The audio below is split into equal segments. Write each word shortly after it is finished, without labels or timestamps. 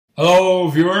Hello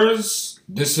viewers,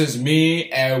 this is me,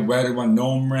 Edwin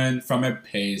Nomren from It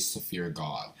Pays to Fear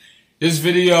God. This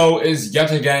video is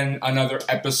yet again another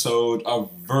episode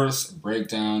of verse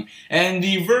breakdown, and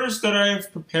the verse that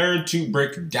I've prepared to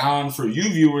break down for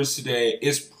you viewers today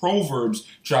is Proverbs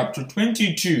chapter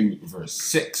 22 verse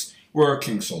 6, where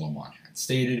King Solomon had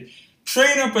stated,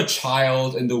 "Train up a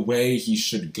child in the way he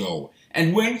should go,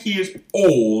 and when he is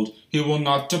old, he will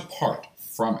not depart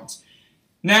from it."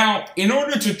 Now, in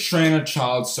order to train a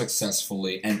child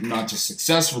successfully, and not just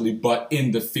successfully, but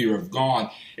in the fear of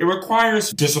God, it requires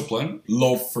discipline,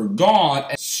 love for God,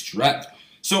 and strength.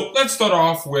 So let's start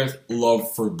off with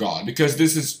love for God, because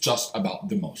this is just about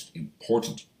the most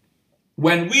important.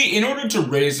 In order to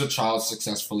raise a child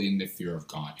successfully in the fear of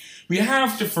God, we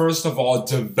have to first of all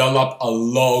develop a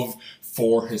love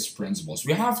for His principles.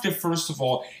 We have to first of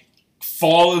all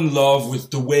fall in love with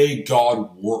the way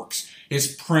God works,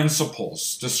 His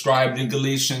principles described in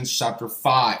Galatians chapter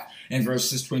 5 and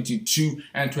verses 22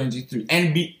 and 23,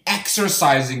 and be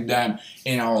exercising them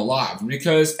in our lives,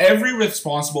 because every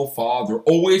responsible father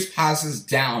always passes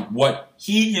down what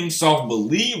he himself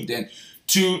believed in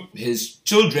to his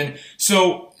children.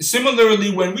 So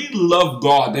similarly, when we love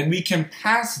God, then we can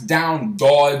pass down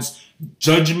God's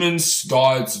judgments,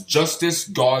 God's justice,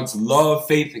 God's love,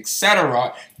 faith,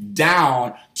 etc.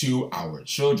 down to our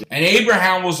children. And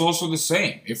Abraham was also the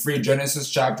same. If we read Genesis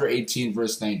chapter 18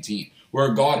 verse 19,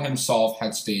 where God himself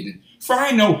had stated, "For I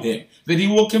know him, that he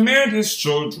will command his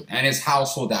children and his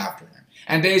household after him,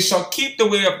 and they shall keep the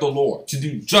way of the Lord, to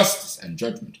do justice and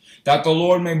judgment, that the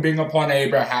Lord may bring upon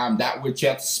Abraham that which he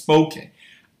hath spoken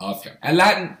of him." And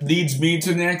that leads me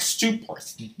to the next two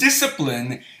parts,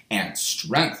 discipline and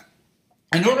strength.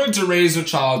 In order to raise a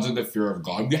child in the fear of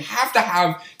God, we have to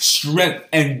have strength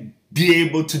and be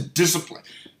able to discipline.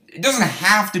 It doesn't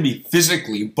have to be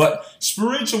physically, but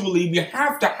spiritually, we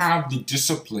have to have the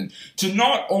discipline to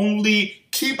not only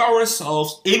keep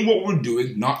ourselves in what we're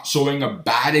doing, not showing a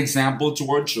bad example to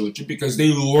our children, because they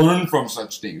learn from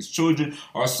such things. Children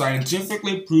are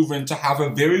scientifically proven to have a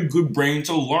very good brain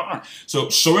to learn. So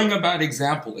showing a bad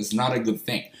example is not a good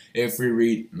thing. If we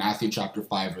read Matthew chapter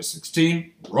 5 verse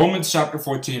 16, Romans chapter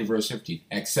 14 verse 15,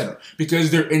 etc.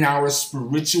 Because they're in our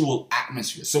spiritual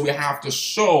atmosphere. So we have to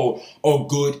show a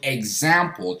good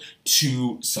example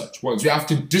to such ones. We have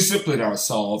to discipline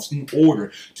ourselves in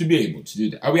order to be able to do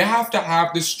that. And we have to have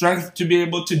the strength to be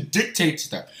able to dictate to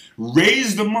them,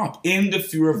 raise them up in the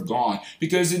fear of God.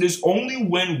 Because it is only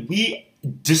when we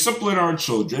discipline our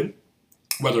children,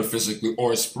 whether physically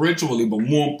or spiritually, but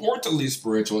more importantly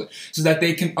spiritually, so that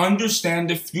they can understand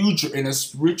the future in a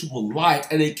spiritual light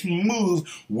and they can move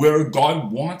where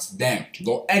God wants them to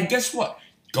go. And guess what?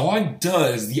 God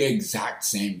does the exact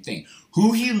same thing.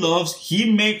 Who He loves,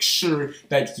 He makes sure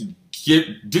that He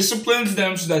disciplines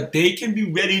them so that they can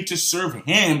be ready to serve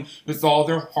Him with all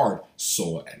their heart,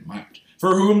 soul, and mind.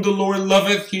 For whom the Lord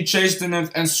loveth, He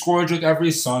chasteneth, and scourgeth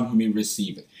every son whom He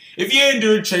receiveth. If ye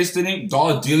endure chastening,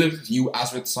 God dealeth with you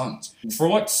as with sons. For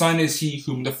what son is he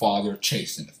whom the Father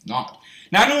chasteneth not?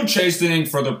 Now no chastening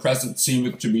for the present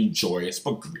seemeth to be joyous,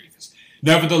 but grievous.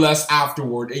 Nevertheless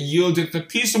afterward it yieldeth the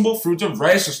peaceable fruit of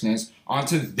righteousness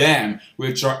unto them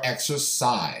which are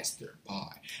exercised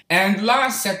thereby. And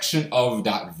last section of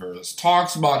that verse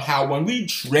talks about how when we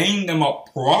train them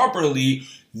up properly,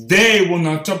 they will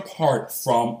not depart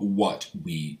from what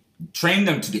we train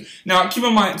them to do. Now, keep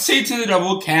in mind, Satan the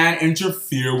devil can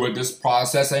interfere with this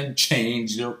process and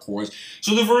change their course.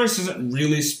 So the verse isn't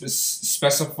really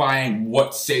specifying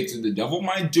what Satan the devil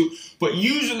might do, but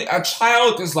usually a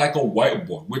child is like a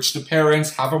whiteboard, which the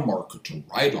parents have a marker to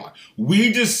write on.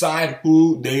 We decide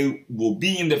who they will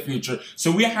be in the future,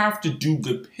 so we have to do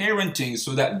good parenting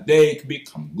so that they can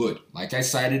become good. Like I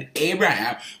cited,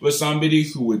 Abraham was somebody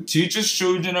who would teach his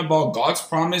children about God's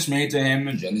promise made to him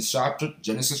in Genesis chapter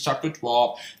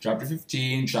 12, chapter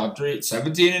 15, chapter 8,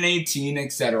 17 and 18,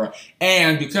 etc.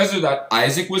 And because of that,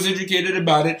 Isaac was educated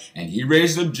about it, and he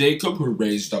raised up Jacob, who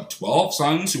raised up 12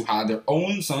 sons who had their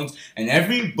own sons, and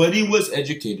everybody was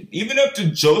educated, even up to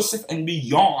Joseph and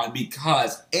beyond,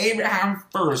 because Abraham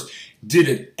first did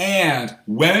it. And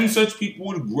when such people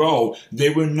would grow,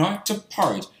 they would not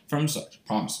depart from such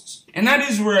promises. And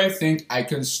that is where I think I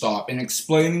can stop in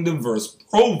explaining the verse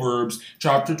Proverbs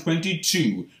chapter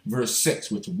 22 verse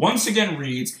 6, which once again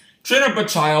reads, "Train up a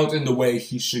child in the way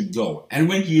he should go, and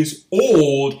when he is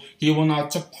old, he will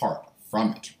not depart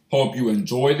from it." Hope you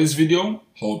enjoyed this video.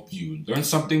 Hope you learned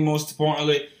something most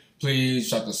importantly. Please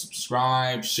try to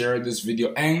subscribe, share this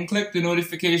video, and click the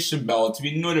notification bell to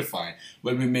be notified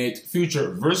when we make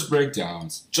future verse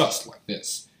breakdowns just like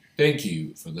this. Thank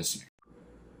you for listening.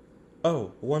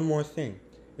 Oh, one more thing.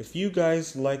 If you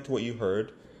guys liked what you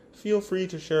heard, feel free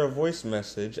to share a voice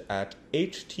message at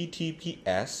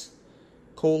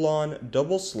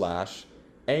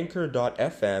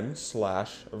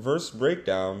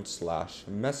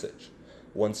https://anchor.fm/versebreakdown/message.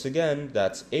 Once again,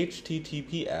 that's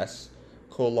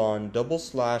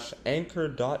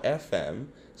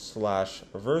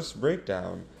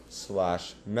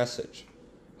https://anchor.fm/versebreakdown/message.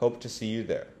 Hope to see you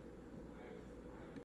there.